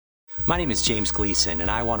My name is James Gleason, and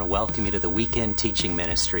I want to welcome you to the weekend teaching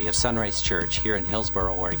ministry of Sunrise Church here in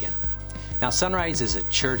Hillsboro, Oregon. Now, Sunrise is a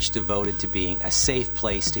church devoted to being a safe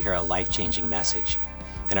place to hear a life-changing message.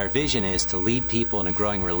 And our vision is to lead people in a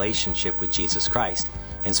growing relationship with Jesus Christ.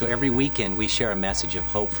 And so every weekend we share a message of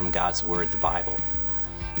hope from God's Word, the Bible.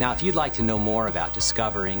 Now, if you'd like to know more about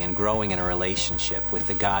discovering and growing in a relationship with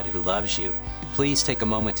the God who loves you, please take a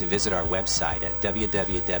moment to visit our website at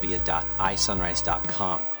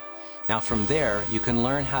www.isunrise.com. Now, from there, you can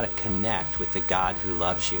learn how to connect with the God who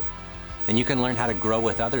loves you. Then you can learn how to grow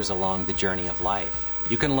with others along the journey of life.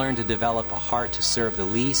 You can learn to develop a heart to serve the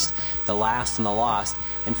least, the last, and the lost.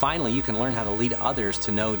 And finally, you can learn how to lead others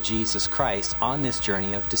to know Jesus Christ on this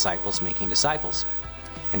journey of disciples making disciples.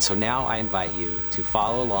 And so now I invite you to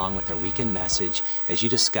follow along with our weekend message as you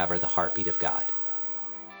discover the heartbeat of God.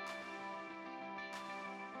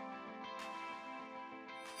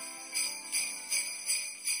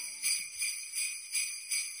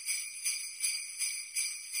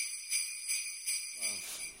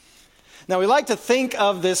 Now, we like to think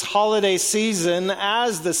of this holiday season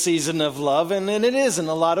as the season of love, and it is in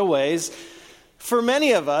a lot of ways. For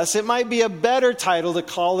many of us, it might be a better title to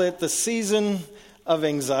call it the season of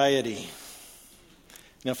anxiety.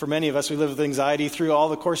 For many of us, we live with anxiety through all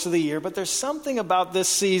the course of the year, but there's something about this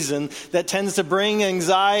season that tends to bring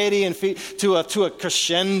anxiety and to a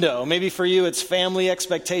crescendo. Maybe for you, it's family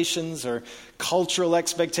expectations or cultural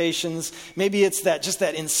expectations. Maybe it's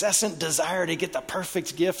that incessant desire to get the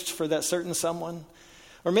perfect gift for that certain someone.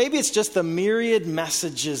 Or maybe it's just the myriad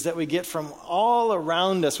messages that we get from all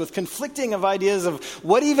around us with conflicting of ideas of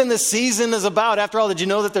what even this season is about. After all, did you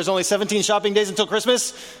know that there's only 17 shopping days until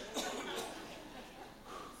Christmas?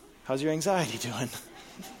 How's your anxiety doing?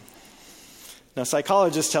 Now,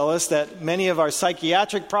 psychologists tell us that many of our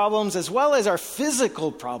psychiatric problems, as well as our physical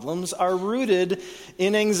problems, are rooted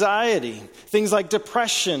in anxiety. Things like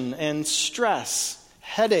depression and stress,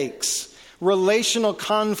 headaches, relational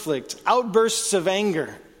conflict, outbursts of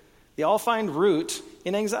anger. They all find root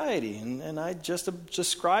in anxiety. And I just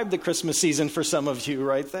described the Christmas season for some of you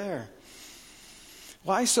right there.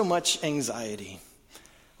 Why so much anxiety?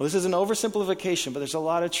 Well, this is an oversimplification, but there's a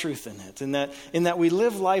lot of truth in it. In that we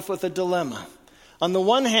live life with a dilemma. On the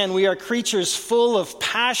one hand, we are creatures full of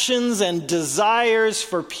passions and desires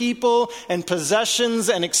for people and possessions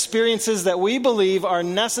and experiences that we believe are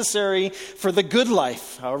necessary for the good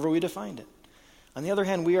life, however we define it. On the other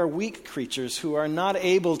hand, we are weak creatures who are not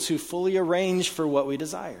able to fully arrange for what we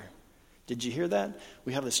desire. Did you hear that?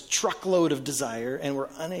 We have this truckload of desire, and we're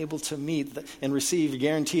unable to meet and receive,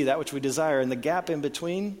 guarantee that which we desire. And the gap in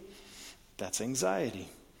between, that's anxiety.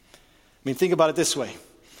 Think about it this way.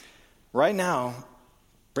 Right now,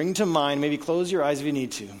 bring to mind, maybe close your eyes if you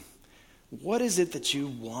need to. What is it that you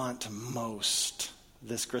want most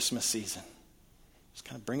this Christmas season? Just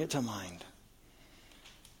kind of bring it to mind.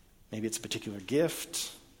 Maybe it's a particular gift,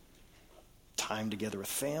 time together with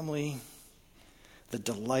family, the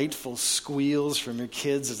delightful squeals from your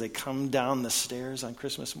kids as they come down the stairs on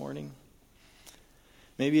Christmas morning.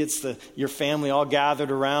 Maybe it's your family all gathered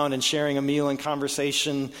around and sharing a meal and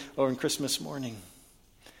conversation on Christmas morning.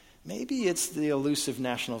 Maybe it's the elusive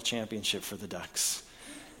national championship for the Ducks.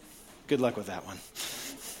 Good luck with that one.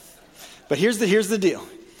 But here's the deal.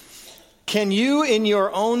 Can you, in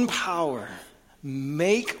your own power,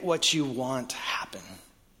 make what you want happen?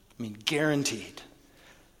 Guaranteed.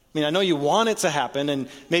 I know you want it to happen, and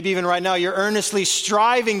maybe even right now you're earnestly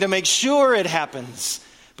striving to make sure it happens.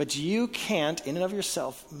 But you can't, in and of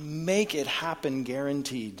yourself, make it happen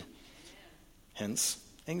guaranteed. Hence,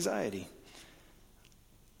 anxiety.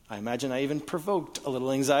 I imagine I even provoked a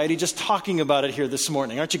little anxiety just talking about it here this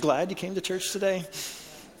morning. Aren't you glad you came to church today?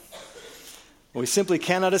 We simply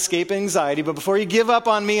cannot escape anxiety, but before you give up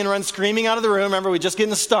on me and run screaming out of the room, remember, we're just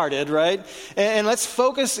getting started, right? And let's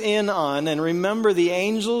focus in on and remember the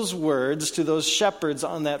angel's words to those shepherds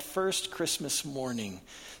on that first Christmas morning.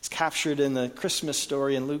 It's captured in the Christmas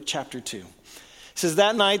story in Luke chapter 2. It says,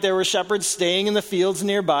 that night there were shepherds staying in the fields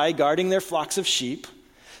nearby, guarding their flocks of sheep.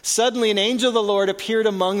 Suddenly an angel of the Lord appeared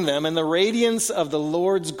among them, and the radiance of the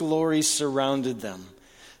Lord's glory surrounded them.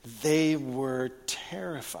 They were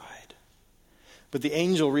terrified. But the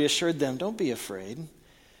angel reassured them, don't be afraid.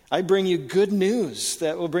 I bring you good news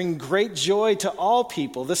that will bring great joy to all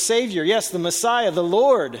people. The Savior, yes, the Messiah, the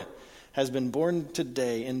Lord, has been born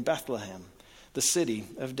today in Bethlehem, the city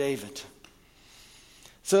of David.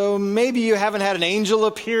 So maybe you haven't had an angel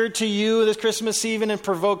appear to you this Christmas season and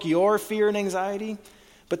provoke your fear and anxiety.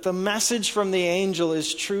 But the message from the angel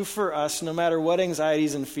is true for us no matter what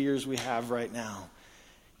anxieties and fears we have right now.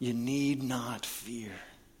 You need not fear.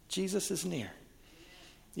 Jesus is near.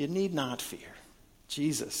 You need not fear.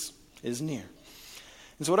 Jesus is near.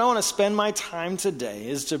 And so what I want to spend my time today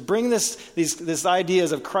is to bring these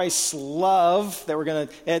ideas of Christ's love that we're going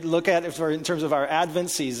to look at in terms of our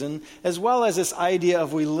Advent season, as well as this idea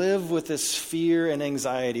of we live with this fear and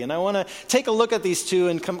anxiety. And I want to take a look at these two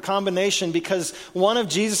in combination because one of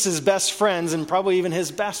Jesus' best friends, and probably even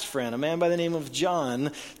his best friend, a man by the name of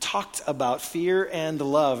John, talked about fear and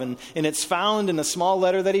love. And it's found in a small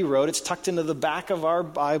letter that he wrote. It's tucked into the back of our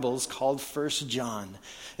Bibles called 1 John.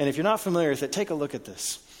 And if you're not familiar with it, take a look at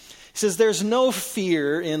this. He says, there's no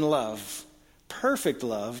fear in love. Perfect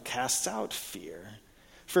love casts out fear.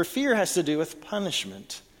 For fear has to do with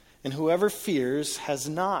punishment. And whoever fears has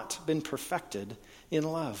not been perfected in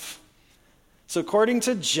love. So according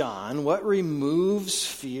to John, what removes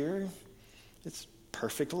fear? It's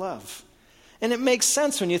perfect love. And it makes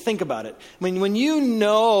sense when you think about it. I mean, when you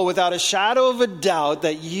know without a shadow of a doubt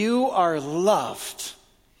that you are loved,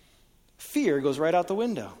 fear goes right out the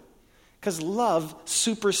window. Because love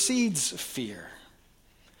supersedes fear.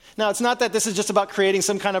 Now, it's not that this is just about creating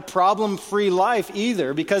some kind of problem-free life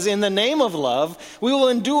either, because in the name of love, we will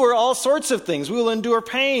endure all sorts of things. We will endure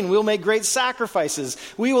pain. We will make great sacrifices.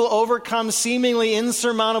 We will overcome seemingly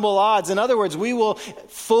insurmountable odds. In other words, we will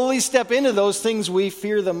fully step into those things we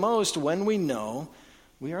fear the most when we know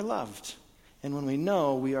we are loved. And when we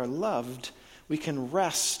know we are loved, we can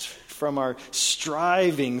rest from our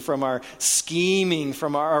striving, from our scheming,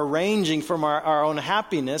 from our arranging, from our own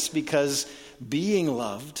happiness, because being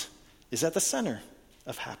loved is at the center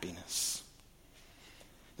of happiness.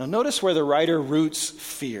 Now notice where the writer roots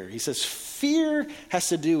fear. He says fear has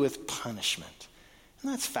to do with punishment.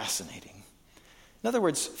 And that's fascinating. In other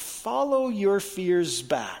words, follow your fears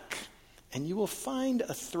back, and you will find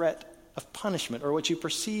a threat of punishment, or what you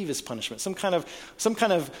perceive as punishment, some kind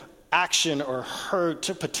of action or hurt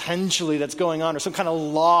potentially that's going on, or some kind of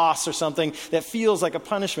loss or something that feels like a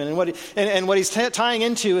punishment. And what he's tying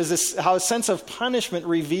into is this: how a sense of punishment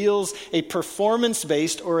reveals a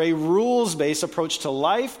performance-based or a rules-based approach to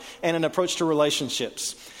life and an approach to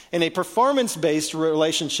relationships. And a performance-based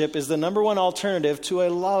relationship is the number one alternative to a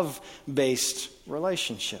love-based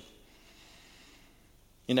relationship.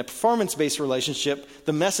 In a performance-based relationship,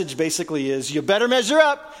 the message basically is, you better measure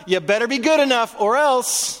up, you better be good enough, or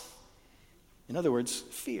else. In other words,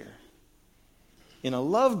 fear. In a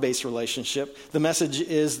love-based relationship, the message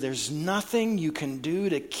is, there's nothing you can do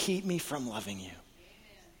to keep me from loving you.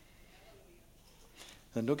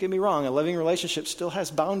 And don't get me wrong, a loving relationship still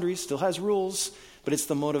has boundaries, still has rules, but it's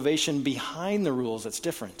the motivation behind the rules that's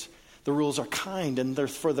different. The rules are kind, and they're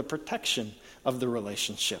for the protection of the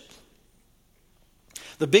relationship.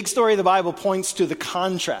 The big story of the Bible points to the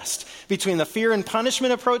contrast between the fear and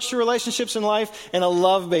punishment approach to relationships in life and a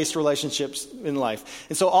love-based relationships in life.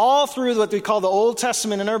 And so all through what we call the Old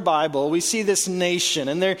Testament in our Bible, we see this nation,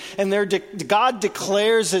 and God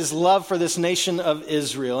declares his love for this nation of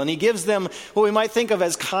Israel. And he gives them what we might think of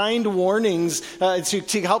as kind warnings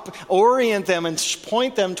to help orient them and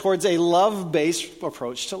point them towards a love-based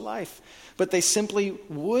approach to life. But they simply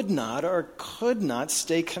would not or could not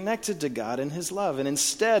stay connected to God and his love. And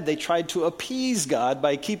instead, they tried to appease God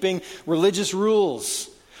by keeping religious rules.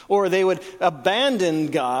 Or they would abandon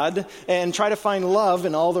God and try to find love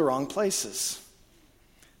in all the wrong places.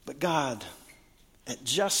 But God, at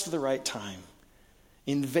just the right time,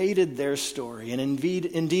 invaded their story and indeed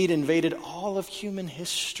invaded all of human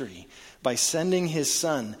history by sending his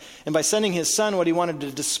son. And by sending his son, what he wanted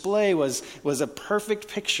to display was a perfect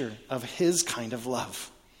picture of his kind of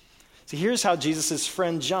love. So here's how Jesus'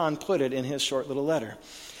 friend John put it in his short little letter.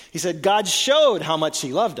 He said, God showed how much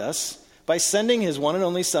he loved us by sending his one and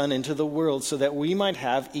only son into the world so that we might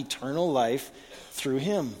have eternal life through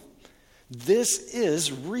him. This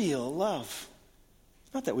is real love.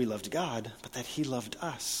 Not that we loved God, but that he loved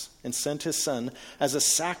us and sent his son as a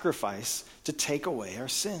sacrifice to take away our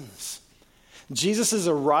sins. Jesus'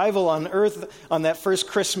 arrival on earth on that first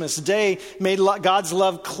Christmas day made God's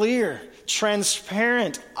love clear,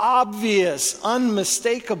 transparent, obvious,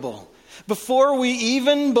 unmistakable. Before we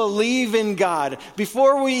even believe in God,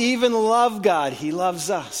 before we even love God, he loves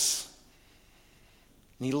us.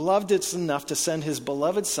 And he loved us enough to send his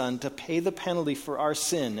beloved son to pay the penalty for our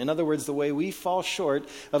sin. In other words, the way we fall short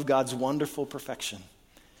of God's wonderful perfection.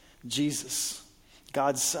 Jesus,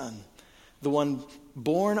 God's son, the one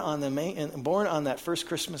born on that first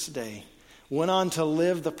Christmas day, went on to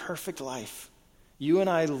live the perfect life you and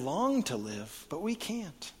I long to live, but we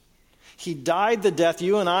can't. He died the death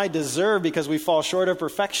you and I deserve because we fall short of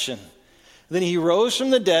perfection. Then he rose from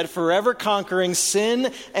the dead, forever conquering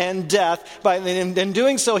sin and death. In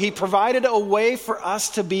doing so, he provided a way for us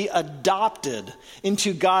to be adopted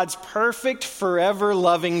into God's perfect, forever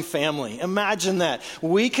loving family. Imagine that.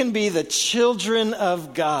 We can be the children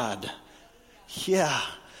of God. Yeah,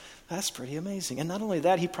 that's pretty amazing. And not only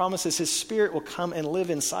that, he promises his Spirit will come and live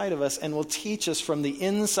inside of us and will teach us from the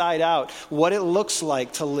inside out what it looks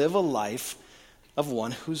like to live a life of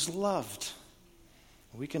one who's loved.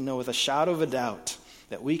 We can know with a shadow of a doubt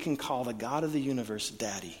that we can call the God of the universe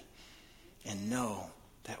Daddy and know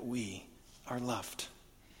that we are loved.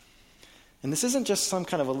 And this isn't just some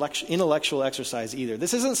kind of intellectual exercise either.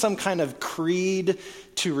 This isn't some kind of creed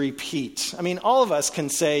to repeat. I mean, all of us can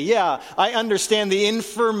say, yeah, I understand the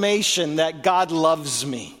information that God loves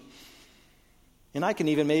me. And I can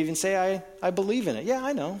even say, I believe in it. Yeah,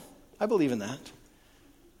 I know. I believe in that.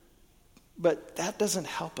 But that doesn't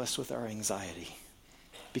help us with our anxiety.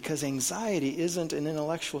 Because anxiety isn't an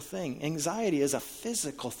intellectual thing. Anxiety is a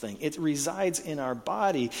physical thing. It resides in our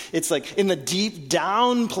body. It's like in the deep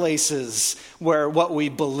down places where what we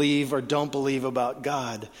believe or don't believe about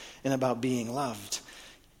God and about being loved.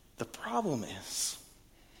 The problem is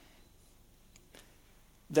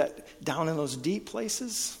that down in those deep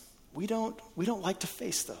places, we don't like to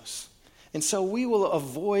face those. And so we will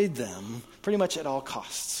avoid them pretty much at all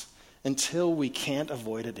costs until we can't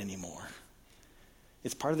avoid it anymore.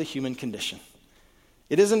 It's part of the human condition.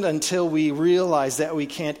 It isn't until we realize that we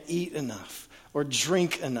can't eat enough, or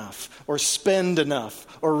drink enough, or spend enough,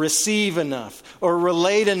 or receive enough, or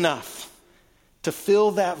relate enough to fill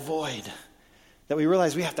that void that we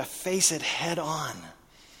realize we have to face it head on.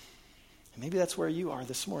 And maybe that's where you are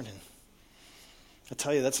this morning. I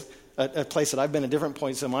tell you, that's a place that I've been at different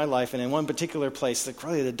points in my life, and in one particular place,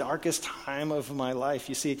 probably the darkest time of my life.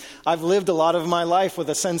 You see, I've lived a lot of my life with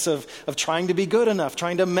a sense of trying to be good enough,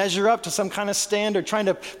 trying to measure up to some kind of standard, trying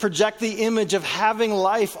to project the image of having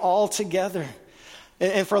life all together.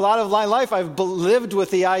 And for a lot of my life, I've lived with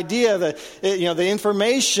the idea that, the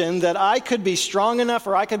information that I could be strong enough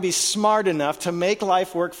or I could be smart enough to make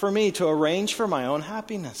life work for me, to arrange for my own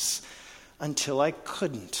happiness, until I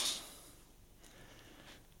couldn't.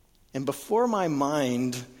 And before my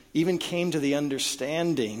mind even came to the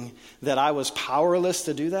understanding that I was powerless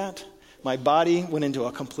to do that, my body went into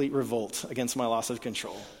a complete revolt against my loss of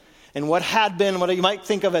control. And what had been, what you might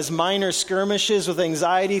think of as minor skirmishes with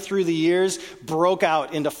anxiety through the years, broke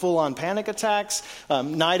out into full-on panic attacks,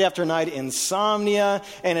 night after night insomnia,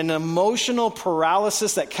 and an emotional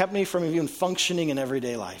paralysis that kept me from even functioning in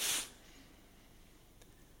everyday life.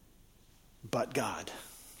 But God,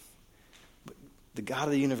 the God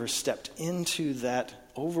of the universe, stepped into that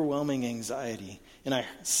overwhelming anxiety, and I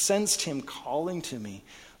sensed him calling to me,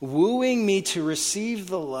 wooing me to receive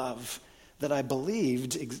the love that I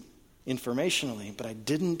believed informationally, but I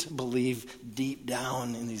didn't believe deep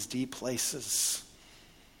down in these deep places.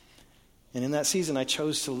 And in that season, I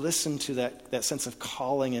chose to listen to that sense of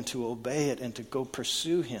calling and to obey it and to go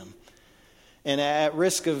pursue him. And at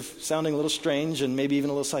risk of sounding a little strange and maybe even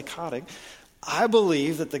a little psychotic, I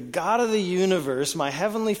believe that the God of the universe, my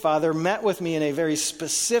Heavenly Father, met with me in a very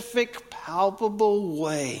specific, palpable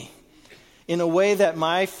way. In a way that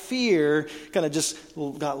my fear kind of just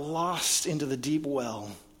got lost into the deep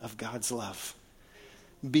well of God's love.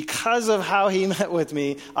 Because of how he met with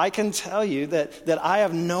me, I can tell you that I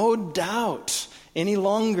have no doubt any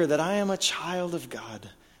longer that I am a child of God,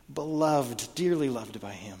 beloved, dearly loved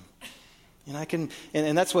by him.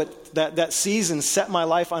 And that's what that season set my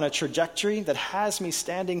life on a trajectory that has me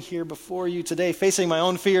standing here before you today, facing my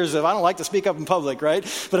own fears of, I don't like to speak up in public, right?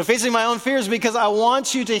 But I'm facing my own fears because I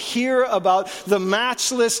want you to hear about the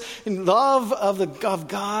matchless love of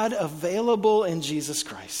God available in Jesus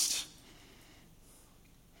Christ.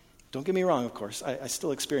 Don't get me wrong, of course. I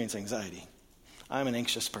still experience anxiety. I'm an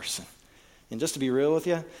anxious person. And just to be real with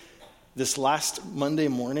you, this last Monday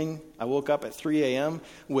morning, I woke up at 3 a.m.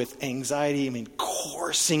 with anxiety,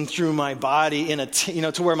 coursing through my body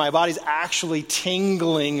to where my body's actually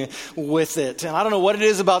tingling with it. And I don't know what it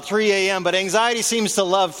is about 3 a.m., but anxiety seems to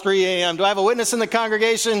love 3 a.m. Do I have a witness in the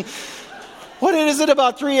congregation? What is it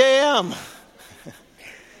about 3 a.m.?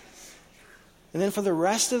 And then for the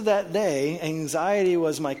rest of that day, anxiety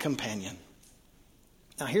was my companion.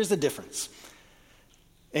 Now here's the difference.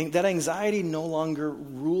 And that anxiety no longer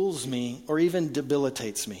rules me or even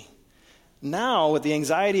debilitates me. Now, what the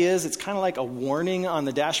anxiety is, it's kind of like a warning on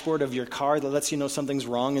the dashboard of your car that lets you know something's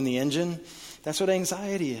wrong in the engine. That's what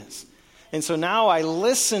anxiety is. And so now I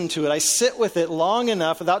listen to it. I sit with it long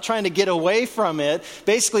enough without trying to get away from it,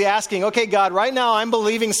 basically asking, okay, God, right now I'm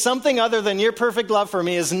believing something other than your perfect love for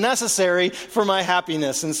me is necessary for my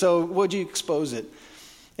happiness. And so would you expose it?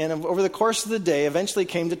 And over the course of the day, eventually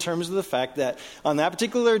came to terms with the fact that on that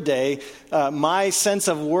particular day, my sense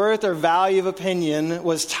of worth or value of opinion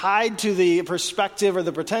was tied to the perspective or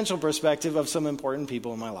the potential perspective of some important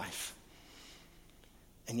people in my life.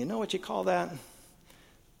 And you know what you call that?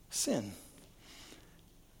 Sin.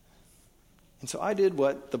 And so I did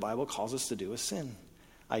what the Bible calls us to do with sin.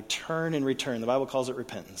 I turn and return. The Bible calls it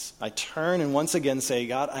repentance. I turn and once again say,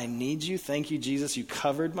 God, I need you. Thank you, Jesus. You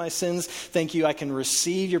covered my sins. Thank you. I can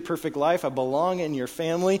receive your perfect life. I belong in your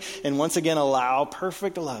family. And once again, allow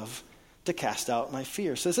perfect love to cast out my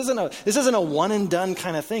fear. So this isn't a one and done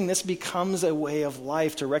kind of thing. This becomes a way of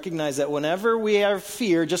life to recognize that whenever we have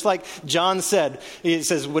fear, just like John said, he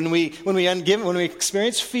says when we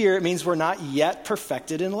experience fear, it means we're not yet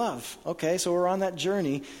perfected in love. Okay, so we're on that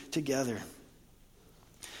journey together.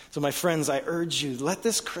 So my friends, I urge you, let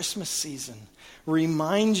this Christmas season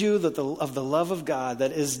remind you of the love of God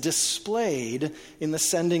that is displayed in the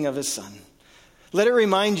sending of his Son. Let it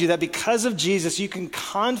remind you that because of Jesus, you can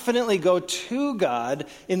confidently go to God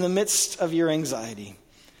in the midst of your anxiety.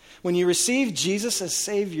 When you receive Jesus as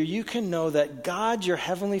Savior, you can know that God, your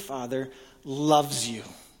Heavenly Father, loves you.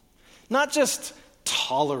 Not just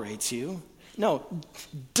tolerates you. No,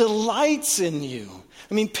 delights in you.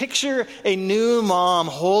 I mean, picture a new mom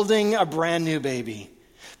holding a brand new baby.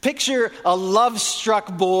 Picture a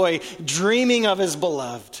love-struck boy dreaming of his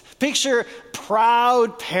beloved. Picture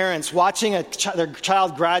proud parents watching their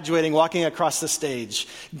child graduating, walking across the stage.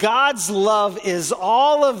 God's love is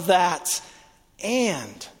all of that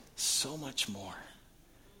and so much more.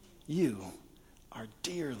 You are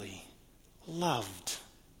dearly loved.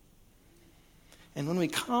 And when we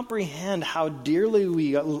comprehend how dearly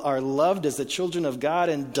we are loved as the children of God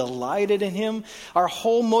and delighted in him, our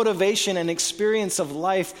whole motivation and experience of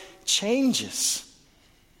life changes.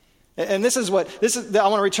 And I want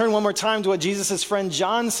to return one more time to what Jesus' friend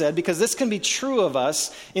John said, because this can be true of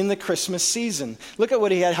us in the Christmas season. Look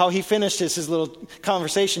at how he finished his little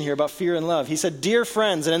conversation here about fear and love. He said, dear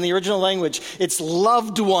friends, and in the original language, it's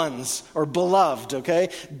loved ones or beloved, okay?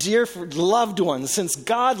 Dear loved ones, since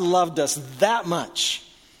God loved us that much,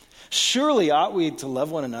 surely ought we to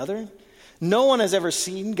love one another? No one has ever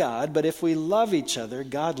seen God, but if we love each other,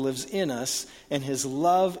 God lives in us, and his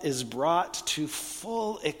love is brought to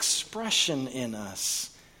full expression in us.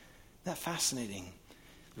 Isn't that fascinating?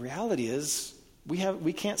 The reality is,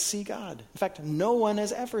 we can't see God. In fact, no one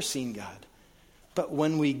has ever seen God. But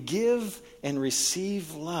when we give and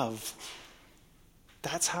receive love,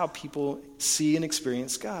 that's how people see and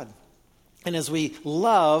experience God. And as we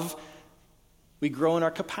love, we grow in our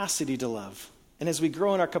capacity to love. And as we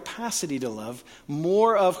grow in our capacity to love,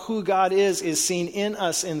 more of who God is seen in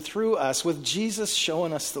us and through us, with Jesus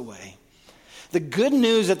showing us the way. The good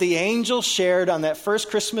news that the angel shared on that first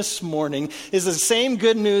Christmas morning is the same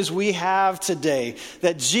good news we have today.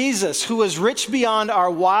 That Jesus, who was rich beyond our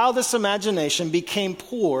wildest imagination, became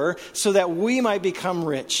poor so that we might become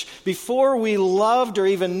rich. Before we loved or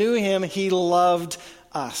even knew him, he loved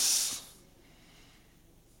us.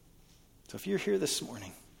 So if you're here this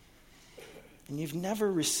morning, and you've never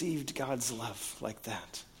received God's love like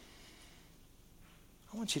that,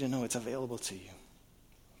 I want you to know it's available to you.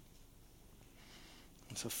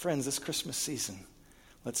 And so, friends, this Christmas season,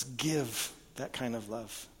 let's give that kind of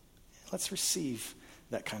love. Let's receive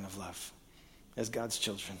that kind of love as God's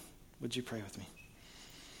children. Would you pray with me?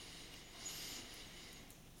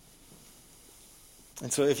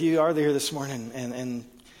 And so if you are there this morning and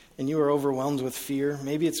you are overwhelmed with fear,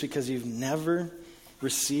 maybe it's because you've never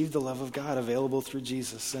received the love of God available through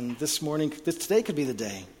Jesus. And today could be the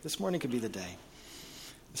day. This morning could be the day.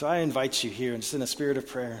 So I invite you here, just in a spirit of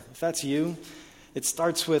prayer. If that's you, it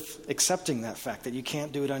starts with accepting that fact that you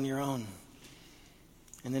can't do it on your own.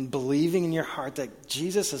 And then believing in your heart that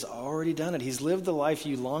Jesus has already done it. He's lived the life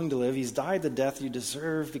you long to live. He's died the death you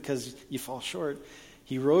deserve because you fall short.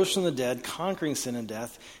 He rose from the dead, conquering sin and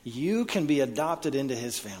death. You can be adopted into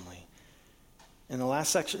his family. And the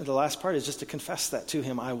last part is just to confess that to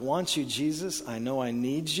him. I want you, Jesus. I know I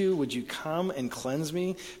need you. Would you come and cleanse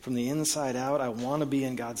me from the inside out? I want to be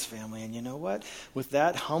in God's family. And you know what? With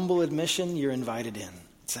that humble admission, you're invited in.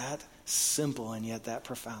 It's that simple and yet that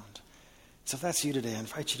profound. So if that's you today, I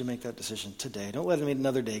invite you to make that decision today. Don't let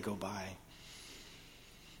another day go by.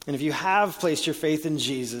 And if you have placed your faith in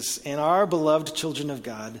Jesus and are beloved children of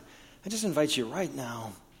God, I just invite you right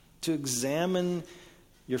now to examine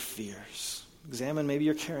your fears. Examine, maybe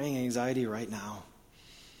you're carrying anxiety right now.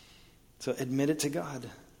 So admit it to God,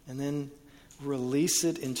 and then release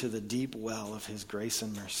it into the deep well of his grace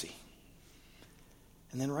and mercy.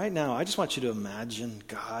 And then right now, I just want you to imagine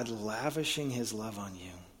God lavishing his love on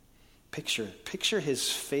you. Picture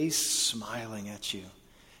his face smiling at you.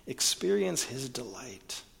 Experience his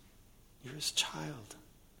delight. You're his child.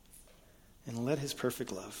 And let his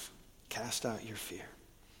perfect love cast out your fear.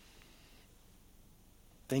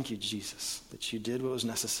 Thank you, Jesus, that you did what was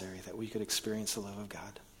necessary, that we could experience the love of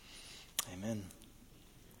God. Amen.